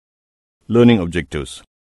Learning objectives.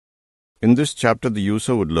 In this chapter, the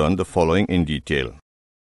user would learn the following in detail: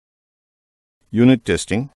 unit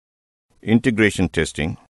testing, integration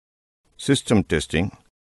testing, system testing,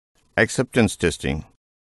 acceptance testing,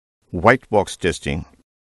 white box testing,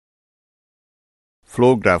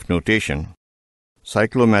 flow graph notation,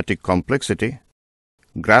 cyclomatic complexity,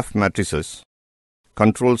 graph matrices,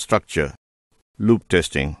 control structure, loop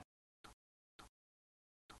testing,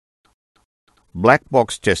 black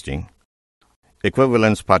box testing,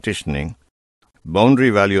 equivalence partitioning, boundary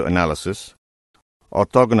value analysis,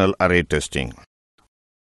 orthogonal array testing.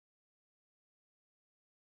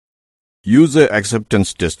 User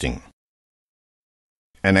acceptance testing.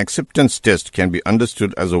 An acceptance test can be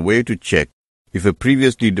understood as a way to check if a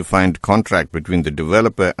previously defined contract between the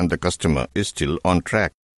developer and the customer is still on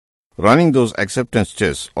track. Running those acceptance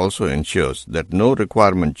tests also ensures that no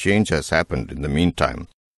requirement change has happened in the meantime,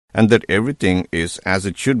 and that everything is as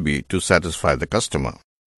it should be to satisfy the customer.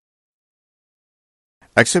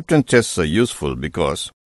 Acceptance tests are useful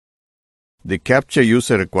because they capture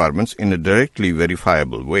user requirements in a directly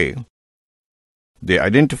verifiable way. They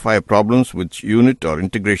identify problems which unit or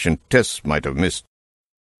integration tests might have missed,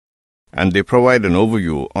 and they provide an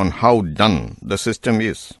overview on how done the system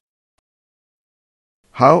is.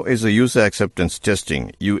 How is a user acceptance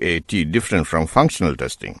testing (UAT) different from functional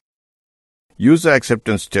testing? User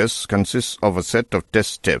acceptance tests consist of a set of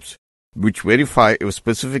test steps which verify if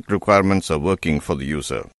specific requirements are working for the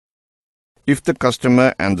user. If the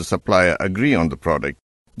customer and the supplier agree on the product,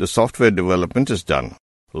 the software development is done,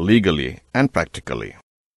 legally and practically.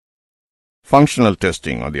 Functional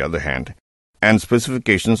testing, on the other hand, and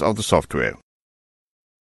specifications of the software.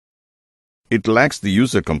 It lacks the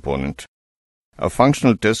user component. A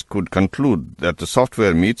functional test could conclude that the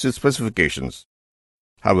software meets its specifications.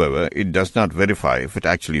 However, it does not verify if it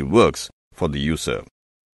actually works for the user.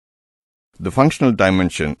 The functional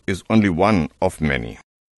dimension is only one of many.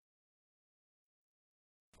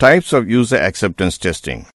 Types of user acceptance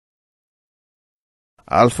testing: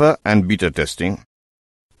 alpha and beta testing,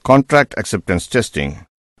 contract acceptance testing,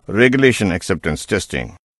 regulation acceptance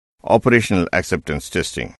testing, operational acceptance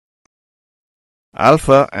testing.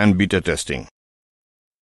 Alpha and beta testing.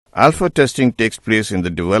 Alpha testing takes place in the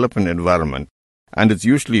development environment and is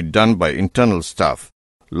usually done by internal staff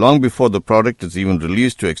long before the product is even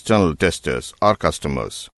released to external testers or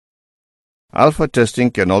customers. Alpha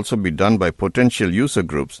testing can also be done by potential user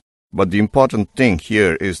groups, but the important thing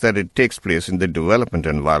here is that it takes place in the development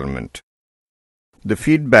environment. The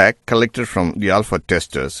feedback collected from the alpha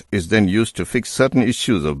testers is then used to fix certain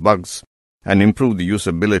issues or bugs and improve the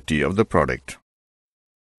usability of the product.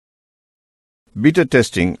 Beta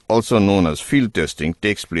testing, also known as field testing,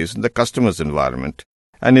 takes place in the customer's environment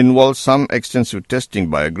and involves some extensive testing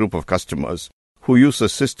by a group of customers who use the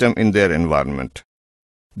system in their environment.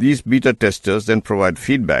 These beta testers then provide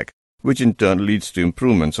feedback, which in turn leads to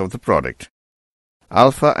improvements of the product.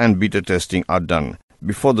 Alpha and beta testing are done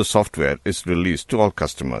before the software is released to all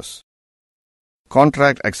customers.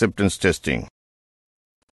 Contract acceptance testing.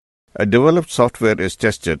 A developed software is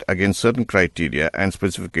tested against certain criteria and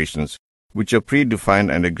specifications which are predefined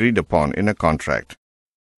and agreed upon in a contract.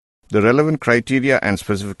 The relevant criteria and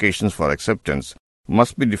specifications for acceptance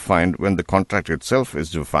must be defined when the contract itself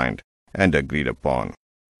is defined and agreed upon.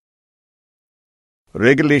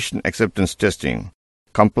 Regulation acceptance testing,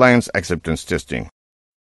 compliance acceptance testing.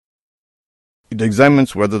 It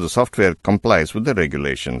examines whether the software complies with the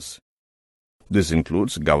regulations. This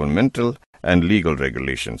includes governmental and legal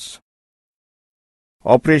regulations.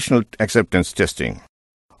 Operational acceptance testing,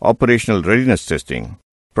 operational readiness testing,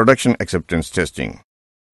 production acceptance testing.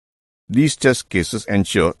 These test cases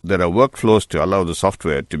ensure there are workflows to allow the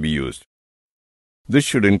software to be used. This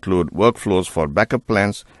should include workflows for backup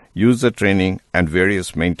plans, user training, and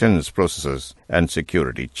various maintenance processes and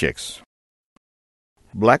security checks.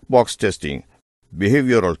 Black box testing,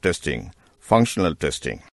 behavioral testing, functional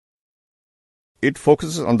testing. It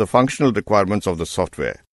focuses on the functional requirements of the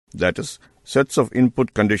software, that is, sets of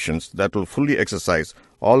input conditions that will fully exercise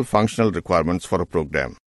all functional requirements for a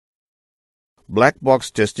program. Black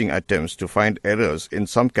box testing attempts to find errors in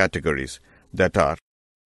some categories that are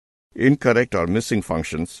incorrect or missing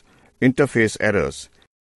functions, interface errors,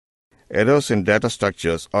 errors in data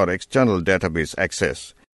structures or external database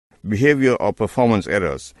access, behavior or performance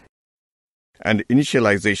errors, and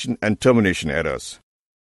initialization and termination errors.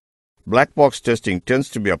 Black box testing tends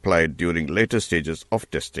to be applied during later stages of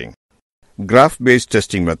testing. Graph-based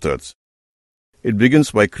testing methods. It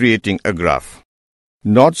begins by creating a graph.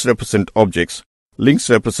 Nodes represent objects, links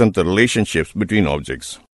represent the relationships between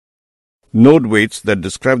objects. Node weights that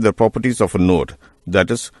describe the properties of a node,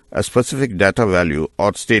 that is, a specific data value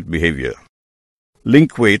or state behavior.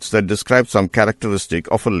 Link weights that describe some characteristic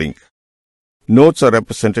of a link. Nodes are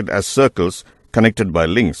represented as circles connected by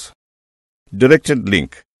links. Directed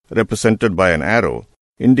link, represented by an arrow,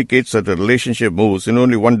 indicates that a relationship moves in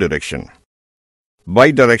only one direction.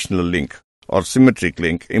 Bidirectional link or symmetric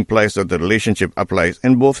link implies that the relationship applies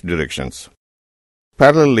in both directions.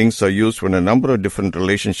 Parallel links are used when a number of different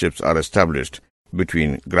relationships are established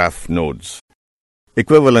between graph nodes.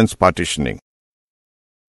 Equivalence partitioning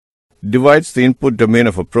divides the input domain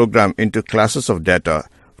of a program into classes of data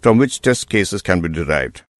from which test cases can be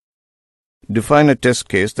derived. Define a test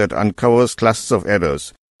case that uncovers classes of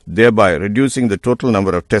errors, thereby reducing the total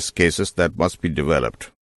number of test cases that must be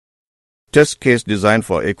developed. Test case design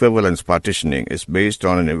for equivalence partitioning is based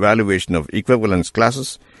on an evaluation of equivalence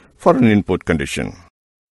classes for an input condition.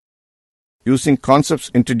 Using concepts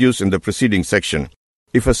introduced in the preceding section,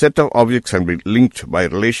 if a set of objects can be linked by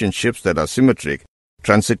relationships that are symmetric,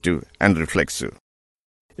 transitive, and reflexive.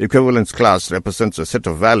 Equivalence class represents a set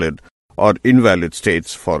of valid or invalid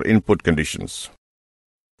states for input conditions.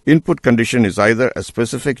 Input condition is either a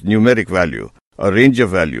specific numeric value, a range of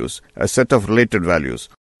values, a set of related values,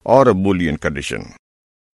 or a Boolean condition.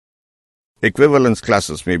 Equivalence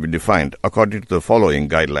classes may be defined according to the following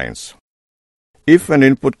guidelines. If an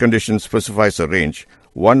input condition specifies a range,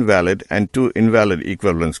 one valid and two invalid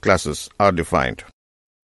equivalence classes are defined.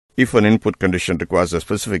 If an input condition requires a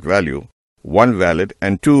specific value, one valid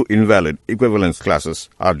and two invalid equivalence classes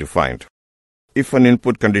are defined. If an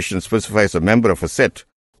input condition specifies a member of a set,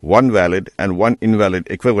 one valid and one invalid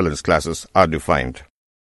equivalence classes are defined.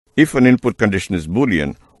 If an input condition is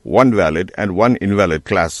Boolean, one valid and one invalid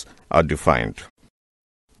class are defined.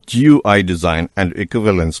 GUI design and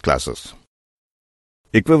equivalence classes.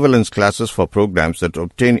 Equivalence classes for programs that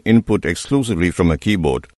obtain input exclusively from a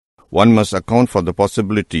keyboard. One must account for the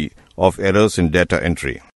possibility of errors in data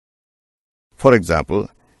entry. For example,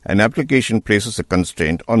 an application places a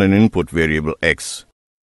constraint on an input variable x.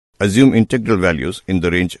 Assume integral values in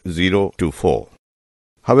the range 0 to 4.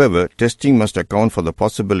 However, testing must account for the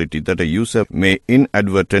possibility that a user may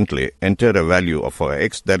inadvertently enter a value for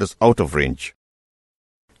x that is out of range.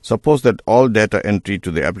 Suppose that all data entry to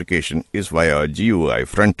the application is via a GUI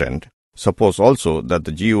frontend. Suppose also that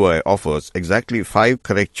the GUI offers exactly 5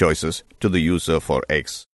 correct choices to the user for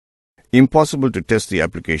x. Impossible to test the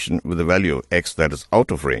application with a value of x that is out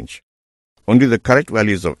of range. Only the correct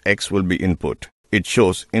values of x will be input. It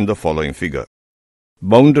shows in the following figure.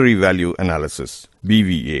 Boundary Value Analysis,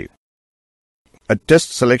 BVA. A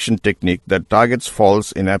test selection technique that targets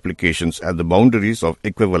faults in applications at the boundaries of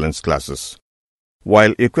equivalence classes.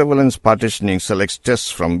 While equivalence partitioning selects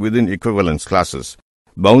tests from within equivalence classes,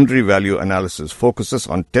 boundary value analysis focuses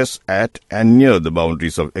on tests at and near the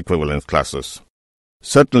boundaries of equivalence classes.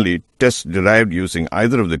 Certainly, tests derived using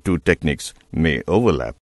either of the two techniques may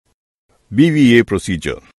overlap. BVA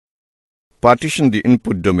procedure. Partition the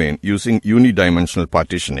input domain using unidimensional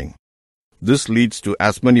partitioning. This leads to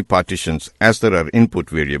as many partitions as there are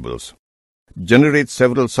input variables. Generate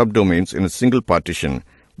several subdomains in a single partition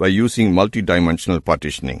by using multidimensional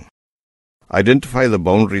partitioning. Identify the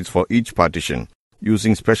boundaries for each partition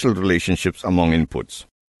using special relationships among inputs.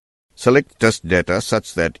 Select test data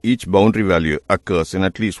such that each boundary value occurs in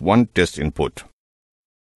at least one test input.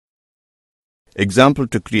 Example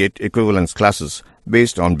to create equivalence classes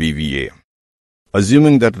based on BVA.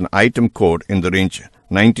 Assuming that an item code in the range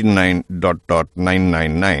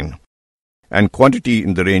 99.999 and quantity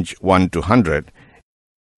in the range 1 to 100,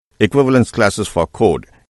 equivalence classes for code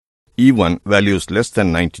E1 values less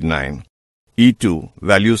than 99, E2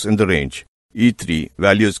 values in the range, E3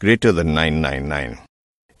 values greater than 999.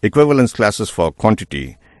 Equivalence classes for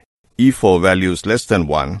quantity E4 values less than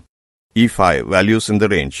 1, E5 values in the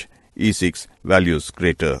range, E6 values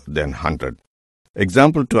greater than 100.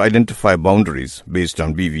 Example to identify boundaries based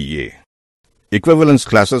on BVA. Equivalence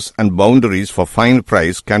classes and boundaries for find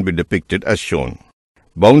price can be depicted as shown.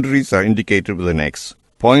 Boundaries are indicated with an X.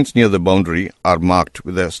 Points near the boundary are marked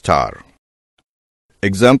with a star.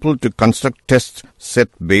 Example to construct test set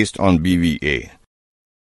based on BVA.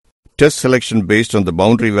 Test selection based on the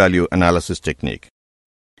boundary value analysis technique.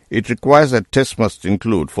 It requires that test must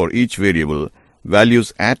include for each variable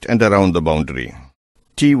values at and around the boundary.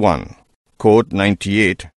 T1, code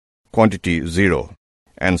 98, quantity 0,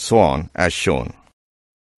 and so on as shown.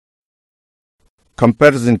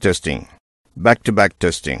 Comparison testing, back-to-back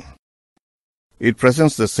testing. It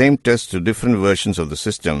presents the same test to different versions of the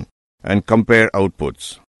system and compare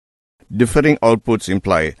outputs. Differing outputs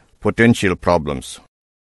imply potential problems.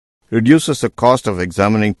 Reduces the cost of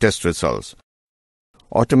examining test results.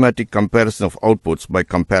 automatic comparison of outputs by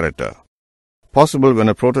comparator, possible when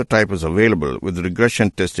a prototype is available with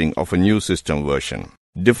regression testing of a new system version.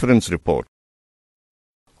 Difference report.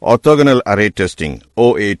 Orthogonal array testing,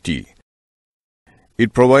 OAT.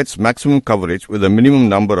 It provides maximum coverage with a minimum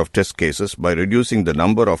number of test cases by reducing the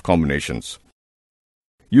number of combinations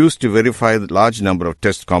used to verify the large number of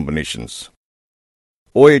test combinations.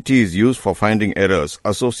 OAT is used for finding errors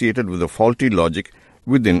associated with a faulty logic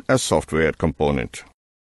within a software component.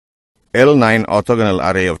 L9 orthogonal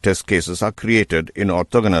array of test cases are created in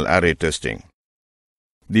orthogonal array testing.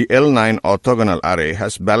 The L9 orthogonal array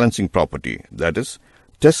has balancing property, that is,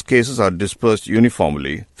 test cases are dispersed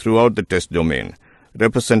uniformly throughout the test domain,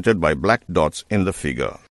 represented by black dots in the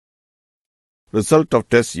figure. Result of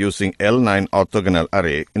tests using L9 orthogonal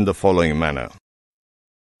array in the following manner.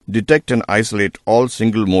 Detect and isolate all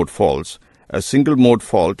single-mode faults. A single-mode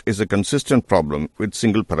fault is a consistent problem with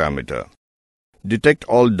single parameter. Detect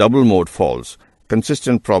all double-mode faults,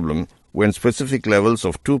 consistent problem when specific levels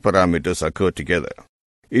of two parameters occur together.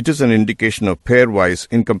 It is an indication of pairwise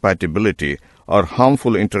incompatibility or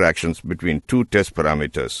harmful interactions between two test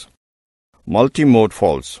parameters. Multi-mode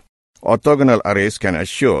faults. Orthogonal arrays can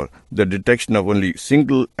assure the detection of only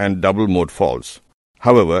single and double mode faults.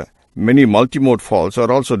 However, many multi-mode faults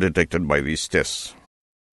are also detected by these tests.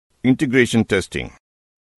 Integration testing.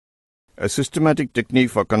 A systematic technique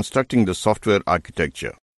for constructing the software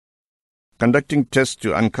architecture. Conducting tests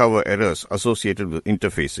to uncover errors associated with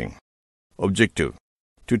interfacing. Objective: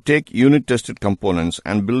 to take unit-tested components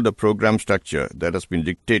and build a program structure that has been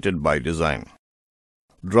dictated by design.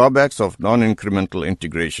 Drawbacks of non-incremental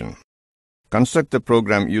integration. Construct the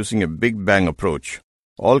program using a Big Bang approach.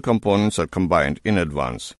 All components are combined in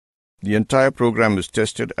advance. The entire program is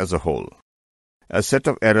tested as a whole. A set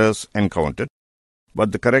of errors encountered,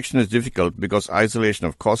 but the correction is difficult because isolation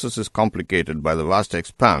of causes is complicated by the vast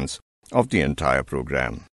expanse of the entire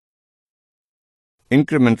program.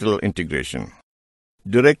 Incremental integration.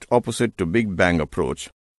 Direct opposite to Big Bang approach,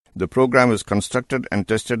 the program is constructed and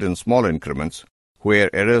tested in small increments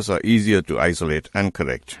where errors are easier to isolate and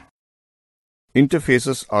correct.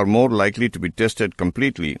 Interfaces are more likely to be tested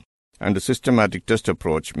completely, and a systematic test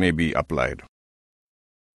approach may be applied.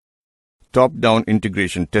 Top-down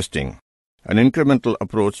integration testing, an incremental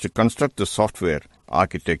approach to construct the software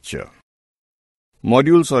architecture.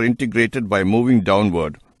 Modules are integrated by moving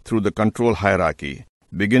downward through the control hierarchy,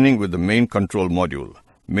 beginning with the main control module,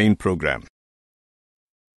 main program.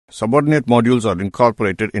 Subordinate modules are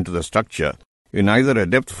incorporated into the structure in either a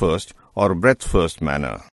depth-first or breadth-first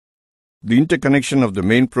manner. The interconnection of the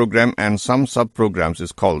main program and some subprograms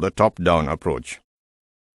is called the top-down approach.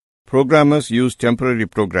 Programmers use temporary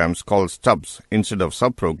programs called stubs instead of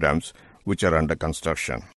subprograms which are under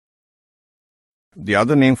construction. The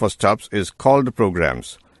other name for stubs is called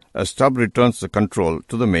programs. A stub returns the control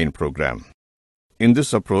to the main program. In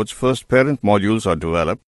this approach, first parent modules are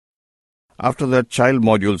developed. After that, child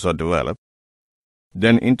modules are developed.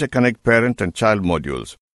 Then interconnect parent and child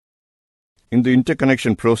modules. In the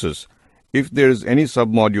interconnection process, if there is any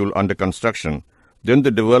submodule under construction, then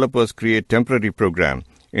the developers create temporary program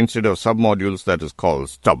instead of submodules that is called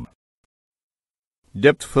stub.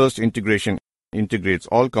 Depth-first integration integrates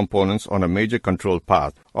all components on a major control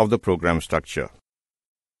path of the program structure.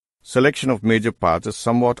 Selection of major paths is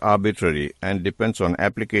somewhat arbitrary and depends on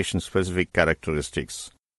application-specific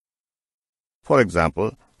characteristics. For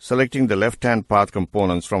example, selecting the left-hand path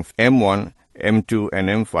components from M1, M2, and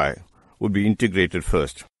M5 would be integrated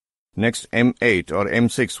first. Next, M8 or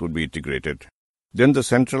M6 would be integrated. Then the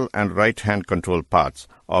central and right-hand control paths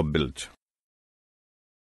are built.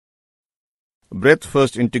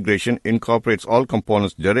 Breadth-first integration incorporates all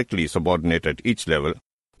components directly subordinate at each level,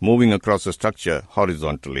 moving across the structure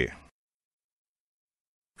horizontally.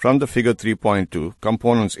 From the figure 3.2,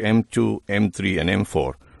 components M2, M3, and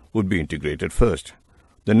M4 would be integrated first.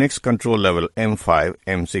 The next control level M5,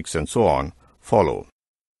 M6, and so on follow.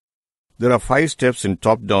 There are 5 steps in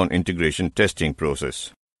top-down integration testing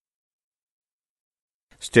process.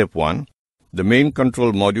 Step 1. The main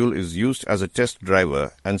control module is used as a test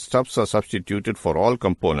driver and stubs are substituted for all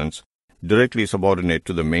components directly subordinate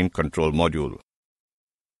to the main control module.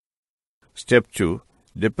 Step 2.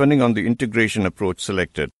 Depending on the integration approach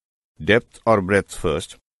selected, depth or breadth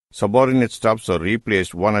first, subordinate stubs are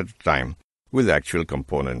replaced one at a time with actual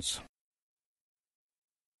components.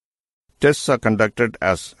 Tests are conducted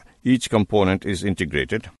as each component is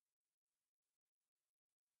integrated.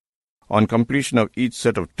 On completion of each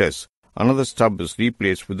set of tests, another stub is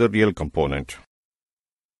replaced with a real component.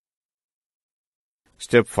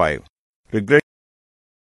 Step 5. Regression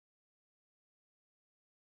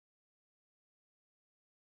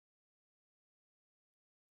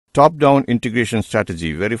Top-down integration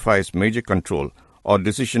strategy verifies major control or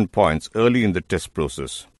decision points early in the test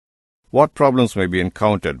process. What problems may be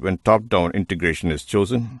encountered when top-down integration is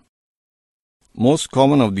chosen? Most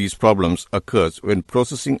common of these problems occurs when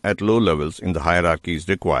processing at low levels in the hierarchy is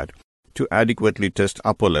required to adequately test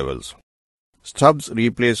upper levels. Stubs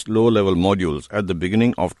replace low-level modules at the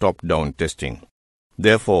beginning of top-down testing.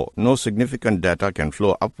 Therefore, no significant data can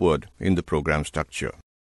flow upward in the program structure.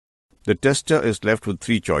 The tester is left with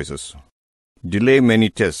three choices: delay many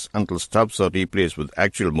tests until stubs are replaced with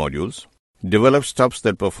actual modules, develop stubs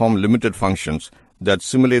that perform limited functions that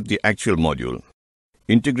simulate the actual module,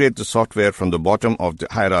 integrate the software from the bottom of the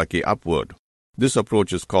hierarchy upward. This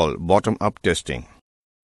approach is called bottom-up testing.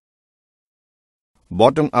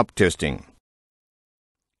 Bottom-up testing.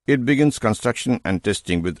 It begins construction and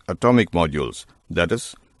testing with atomic modules, that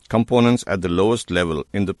is, components at the lowest level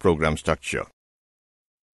in the program structure.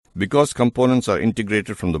 Because components are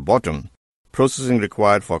integrated from the bottom, processing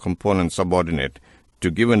required for component subordinate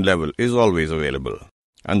to given level is always available,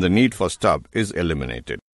 and the need for stub is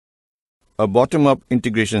eliminated. A bottom-up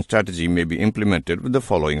integration strategy may be implemented with the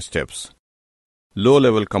following steps.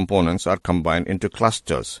 Low-level components are combined into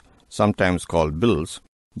clusters, sometimes called builds,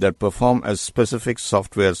 that perform as specific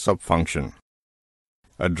software subfunction.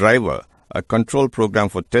 A driver, a control program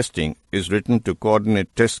for testing, is written to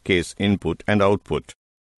coordinate test case input and output.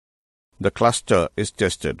 The cluster is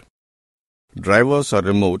tested. Drivers are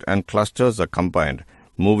removed and clusters are combined,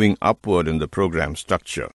 moving upward in the program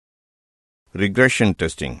structure. Regression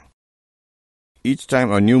testing. Each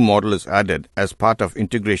time a new model is added as part of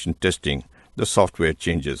integration testing, the software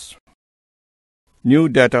changes. New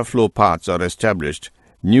data flow paths are established,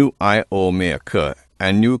 new I/O may occur,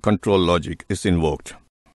 and new control logic is invoked.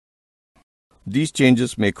 These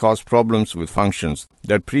changes may cause problems with functions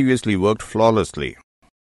that previously worked flawlessly.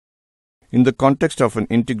 In the context of an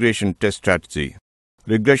integration test strategy,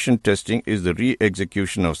 regression testing is the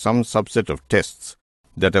re-execution of some subset of tests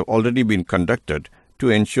that have already been conducted to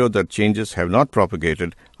ensure that changes have not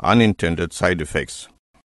propagated unintended side effects.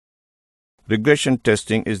 Regression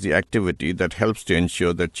testing is the activity that helps to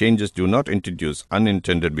ensure that changes do not introduce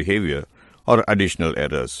unintended behavior or additional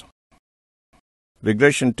errors.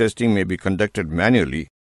 Regression testing may be conducted manually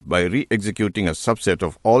by re-executing a subset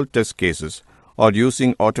of all test cases or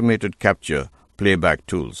using automated capture playback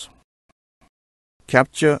tools.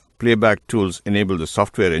 Capture playback tools enable the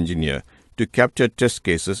software engineer to capture test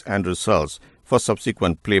cases and results for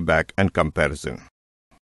subsequent playback and comparison.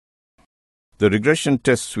 The regression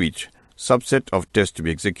test suite, subset of tests to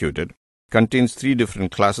be executed, contains three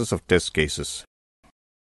different classes of test cases.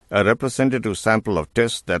 A representative sample of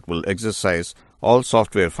tests that will exercise all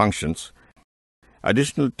software functions,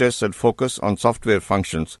 additional tests that focus on software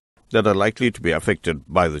functions that are likely to be affected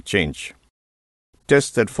by the change,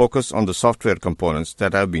 tests that focus on the software components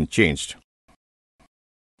that have been changed.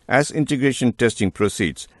 As integration testing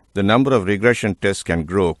proceeds, the number of regression tests can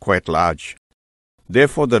grow quite large.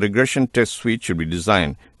 Therefore, the regression test suite should be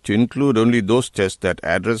designed to include only those tests that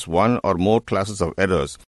address one or more classes of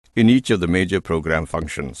errors in each of the major program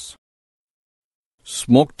functions.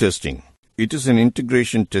 Smoke testing. It is an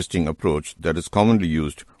integration testing approach that is commonly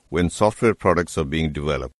used when software products are being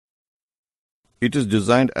developed. It is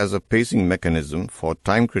designed as a pacing mechanism for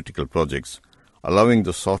time-critical projects, allowing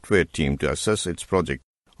the software team to assess its project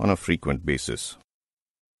on a frequent basis.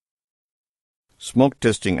 Smoke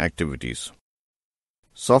testing activities.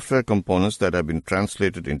 Software components that have been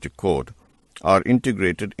translated into code are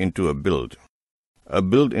integrated into a build. A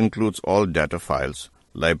build includes all data files,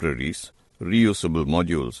 libraries, reusable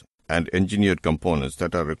modules, and engineered components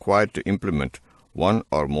that are required to implement one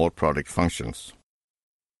or more product functions.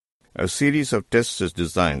 A series of tests is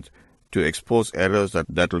designed to expose errors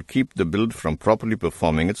that will keep the build from properly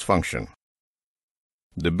performing its function.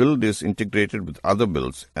 The build is integrated with other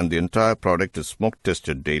builds and the entire product is smoke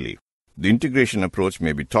tested daily. The integration approach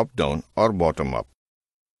may be top-down or bottom-up.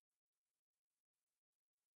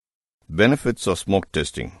 Benefits of smoke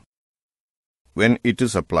testing. When it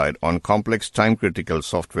is applied on complex time-critical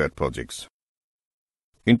software projects,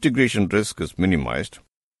 integration risk is minimized,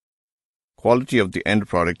 quality of the end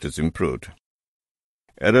product is improved,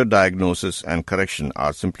 error diagnosis and correction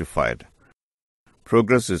are simplified,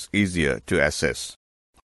 progress is easier to assess.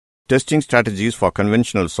 Testing strategies for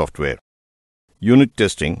conventional software. Unit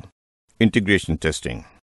testing, integration testing.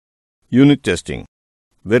 Unit testing.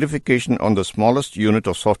 Verification on the smallest unit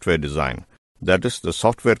of software design, that is, the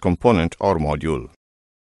software component or module.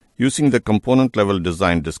 Using the component-level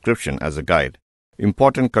design description as a guide,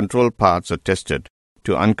 important control paths are tested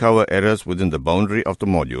to uncover errors within the boundary of the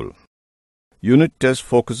module. Unit test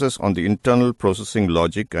focuses on the internal processing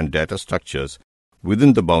logic and data structures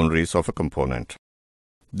within the boundaries of a component.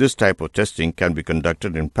 This type of testing can be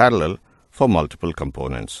conducted in parallel for multiple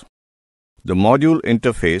components. The module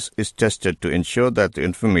interface is tested to ensure that the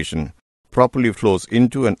information properly flows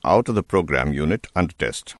into and out of the program unit under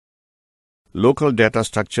test. Local data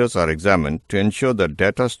structures are examined to ensure that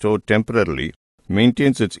data stored temporarily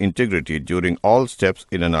maintains its integrity during all steps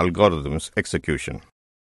in an algorithm's execution.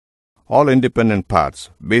 All independent paths,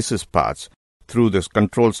 basis paths, through this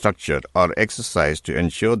control structure are exercised to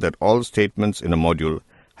ensure that all statements in a module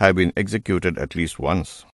have been executed at least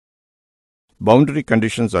once. Boundary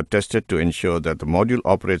conditions are tested to ensure that the module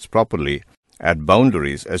operates properly at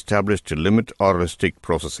boundaries established to limit or restrict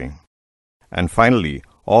processing. And finally,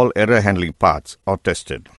 all error handling paths are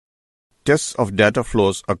tested. Tests of data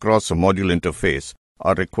flows across a module interface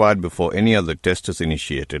are required before any other test is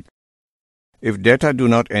initiated. If data do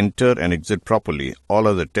not enter and exit properly, all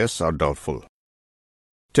other tests are doubtful.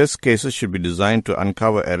 Test cases should be designed to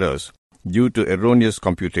uncover errors due to erroneous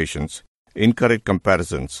computations, incorrect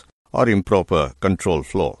comparisons, or improper control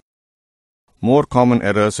flow. More common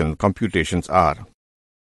errors in computations are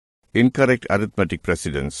incorrect arithmetic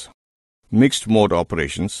precedence, mixed mode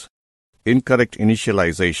operations, incorrect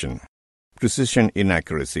initialization, precision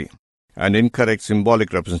inaccuracy, and incorrect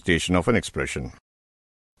symbolic representation of an expression.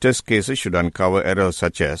 Test cases should uncover errors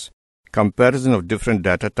such as comparison of different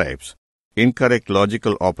data types, incorrect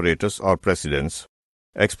logical operators or precedents,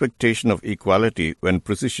 expectation of equality when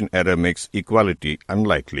precision error makes equality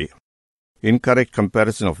unlikely, incorrect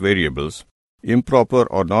comparison of variables, improper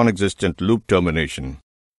or non-existent loop termination,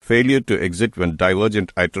 failure to exit when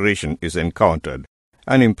divergent iteration is encountered,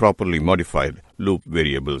 and improperly modified loop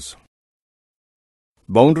variables.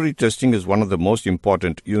 Boundary testing is one of the most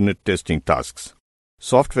important unit testing tasks.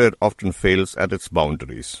 Software often fails at its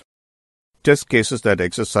boundaries. Test cases that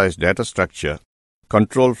exercise data structure,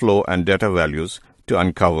 control flow, and data values to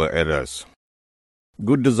uncover errors.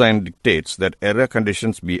 Good design dictates that error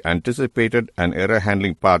conditions be anticipated and error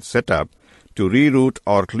handling paths set up to reroute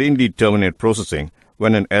or cleanly terminate processing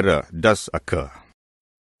when an error does occur.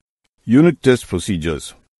 Unit test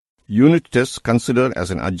procedures. Unit tests considered as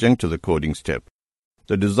an adjunct to the coding step.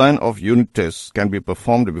 The design of unit tests can be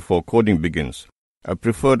performed before coding begins, a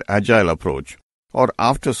preferred agile approach, or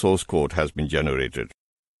after source code has been generated.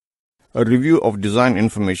 A review of design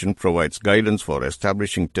information provides guidance for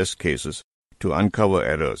establishing test cases to uncover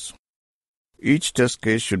errors. Each test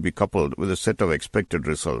case should be coupled with a set of expected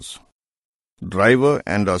results. Driver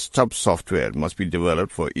and/or stub software must be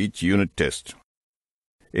developed for each unit test.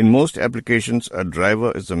 In most applications, a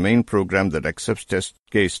driver is the main program that accepts test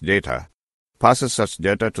case data, passes such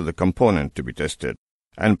data to the component to be tested,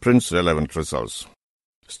 and prints relevant results.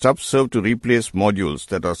 Stubs serve to replace modules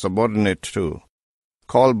that are subordinate to,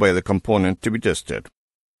 called by the component to be tested.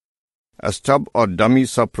 A stub or dummy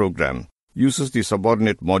subprogram uses the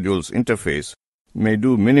subordinate module's interface, may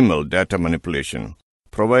do minimal data manipulation,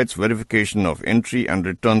 provides verification of entry and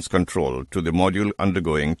returns control to the module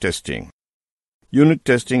undergoing testing. Unit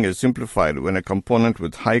testing is simplified when a component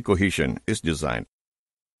with high cohesion is designed.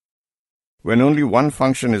 When only one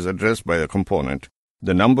function is addressed by a component,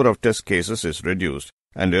 the number of test cases is reduced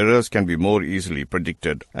and errors can be more easily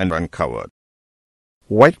predicted and uncovered.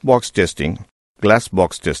 White box testing, glass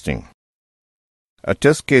box testing. A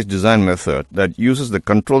test case design method that uses the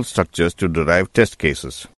control structures to derive test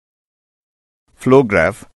cases. Flow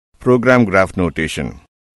graph, program graph notation.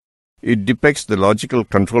 It depicts the logical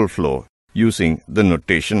control flow using the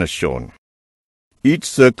notation as shown. Each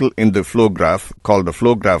circle in the flow graph, called a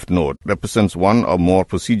flow graph node, represents one or more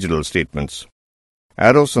procedural statements.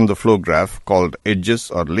 Arrows on the flow graph, called edges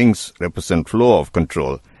or links, represent flow of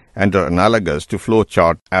control and are analogous to flow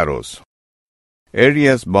chart arrows.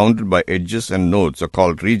 Areas bounded by edges and nodes are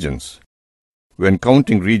called regions. When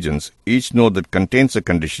counting regions, each node that contains a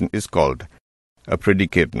condition is called a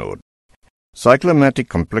predicate node. Cyclomatic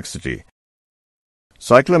complexity.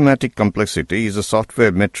 Cyclomatic complexity is a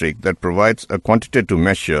software metric that provides a quantitative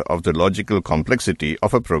measure of the logical complexity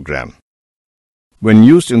of a program. When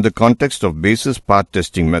used in the context of basis path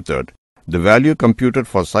testing method, the value computed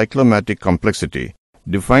for cyclomatic complexity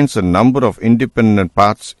defines a number of independent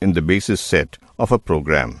paths in the basis set of a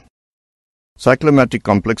program. Cyclomatic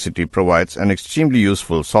complexity provides an extremely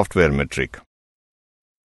useful software metric.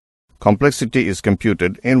 Complexity is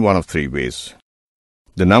computed in one of three ways.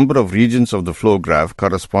 The number of regions of the flow graph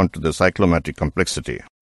correspond to the cyclomatic complexity.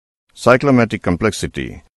 Cyclomatic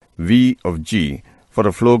complexity, V of G, for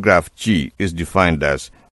a flow graph G is defined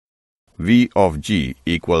as V of G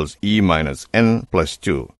equals E minus N plus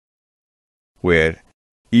 2, where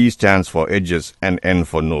E stands for edges and N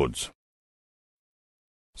for nodes.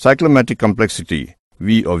 Cyclomatic complexity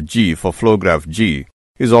V of G for flow graph G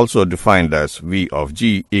is also defined as V of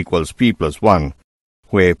G equals P plus 1,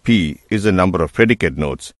 where P is the number of predicate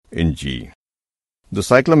nodes in G. The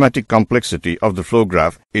cyclomatic complexity of the flow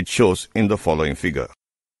graph it shows in the following figure.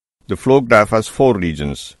 The flow graph has 4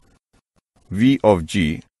 regions. V of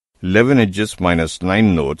G, 11 edges minus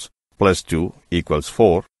 9 nodes plus 2 equals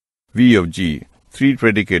 4. V of G, 3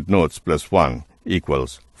 predicate nodes plus 1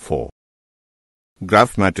 equals 4.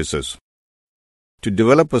 Graph matrices. To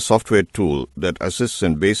develop a software tool that assists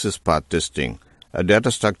in basis path testing, a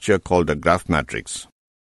data structure called a graph matrix.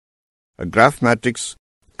 A graph matrix,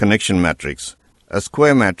 connection matrix, a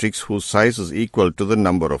square matrix whose size is equal to the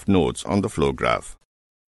number of nodes on the flow graph.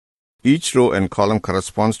 Each row and column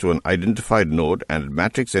corresponds to an identified node and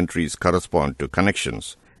matrix entries correspond to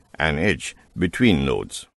connections, an edge between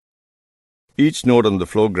nodes. Each node on the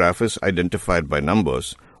flow graph is identified by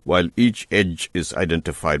numbers, while each edge is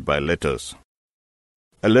identified by letters.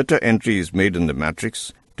 A letter entry is made in the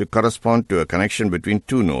matrix to correspond to a connection between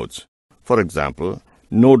 2 nodes. For example,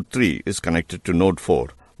 node 3 is connected to node 4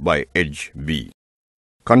 by edge B.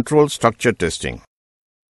 Control structure testing.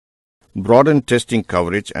 Broaden testing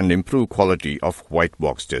coverage and improve quality of white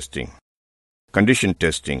box testing. Condition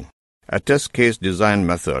testing. A test case design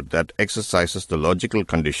method that exercises the logical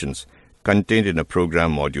conditions contained in a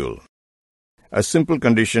program module. A simple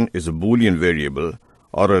condition is a Boolean variable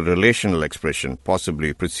or a relational expression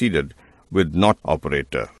possibly preceded with not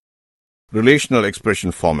operator. Relational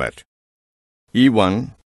expression format.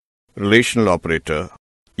 E1, relational operator,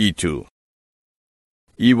 E2.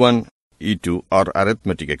 E1, E2 are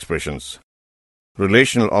arithmetic expressions.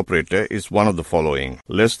 Relational operator is one of the following: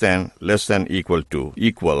 less than equal to,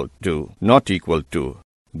 not equal to,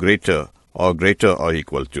 greater or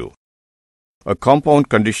equal to. A compound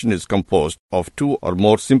condition is composed of 2 or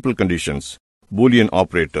more simple conditions, Boolean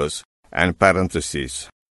operators, and parentheses.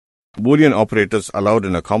 Boolean operators allowed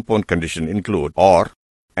in a compound condition include or,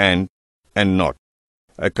 and not.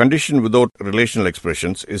 A condition without relational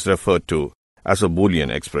expressions is referred to as a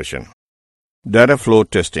Boolean expression. Data flow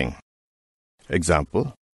testing.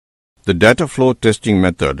 Example: the data flow testing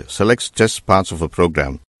method selects test paths of a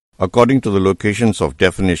program according to the locations of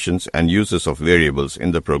definitions and uses of variables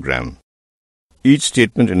in the program. Each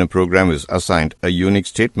statement in a program is assigned a unique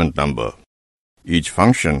statement number. Each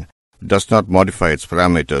function does not modify its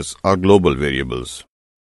parameters or global variables.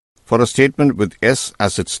 For a statement with S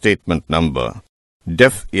as its statement number,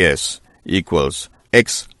 def S equals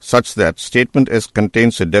X such that statement S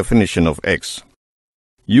contains a definition of X.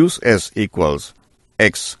 Use S equals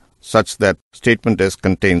X such that statement S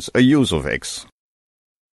contains a use of X.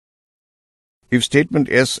 If statement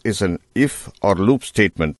S is an if or loop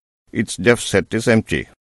statement, its def set is empty,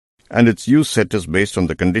 and its use set is based on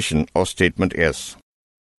the condition of statement S.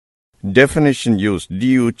 Definition use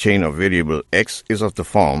du chain of variable X is of the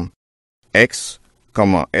form X,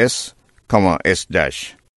 S, S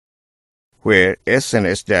dash, where S and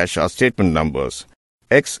S dash are statement numbers.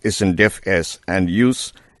 X is in def S and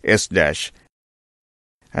use S dash,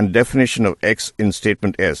 and definition of X in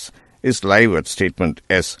statement S is live at statement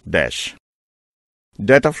S dash.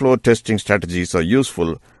 Data flow testing strategies are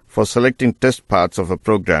useful for selecting test paths of a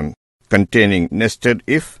program containing nested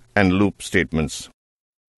if and loop statements.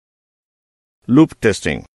 Loop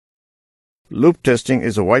testing. Loop testing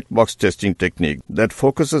is a white box testing technique that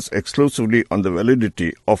focuses exclusively on the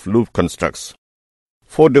validity of loop constructs.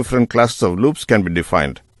 4 different classes of loops can be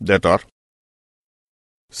defined, that are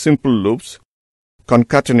simple loops,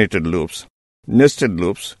 concatenated loops, nested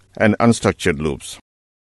loops, and unstructured loops.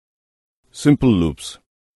 Simple loops.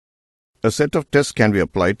 A set of tests can be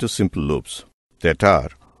applied to simple loops, that are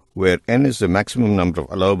where n is the maximum number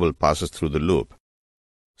of allowable passes through the loop.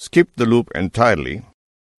 Skip the loop entirely.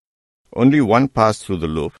 Only 1 pass through the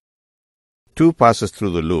loop. 2 passes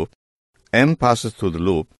through the loop. M passes through the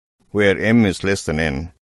loop, where m is less than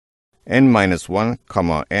n. N minus 1,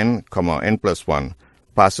 n plus 1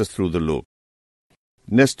 passes through the loop.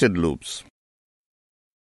 Nested loops.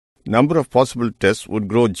 Number of possible tests would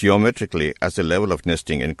grow geometrically as the level of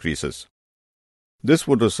nesting increases. This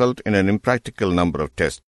would result in an impractical number of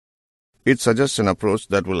tests. It suggests an approach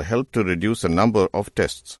that will help to reduce the number of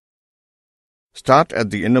tests. Start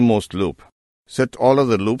at the innermost loop. Set all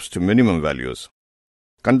other loops to minimum values.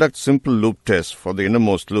 Conduct simple loop tests for the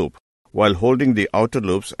innermost loop while holding the outer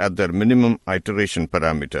loops at their minimum iteration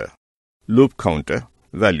parameter. Loop counter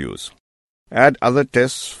values. Add other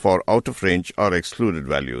tests for out-of-range or excluded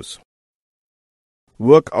values.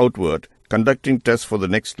 Work outward, conducting tests for the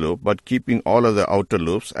next loop but keeping all other outer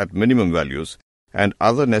loops at minimum values and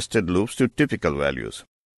other nested loops to typical values.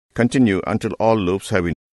 Continue until all loops have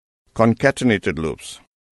been concatenated loops.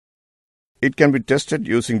 It can be tested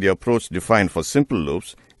using the approach defined for simple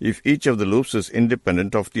loops if each of the loops is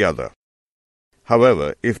independent of the other.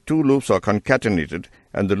 However, if two loops are concatenated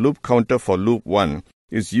and the loop counter for loop 1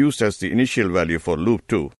 is used as the initial value for loop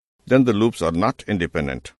 2, then the loops are not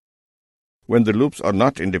independent. When the loops are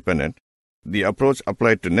not independent, the approach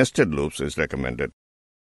applied to nested loops is recommended.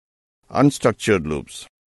 Unstructured loops.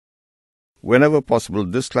 Whenever possible,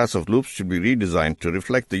 this class of loops should be redesigned to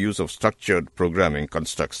reflect the use of structured programming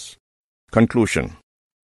constructs. Conclusion.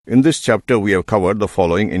 In this chapter, we have covered the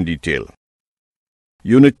following in detail: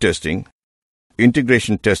 unit testing,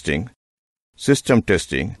 integration testing, system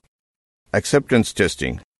testing, acceptance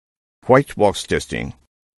testing, white box testing,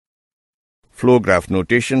 flow graph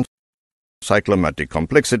notation, cyclomatic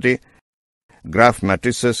complexity, graph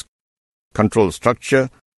matrices, control structure,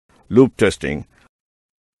 loop testing,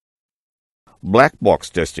 black box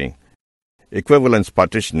testing, equivalence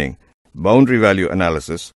partitioning, boundary value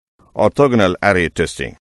analysis, orthogonal array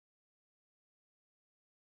testing.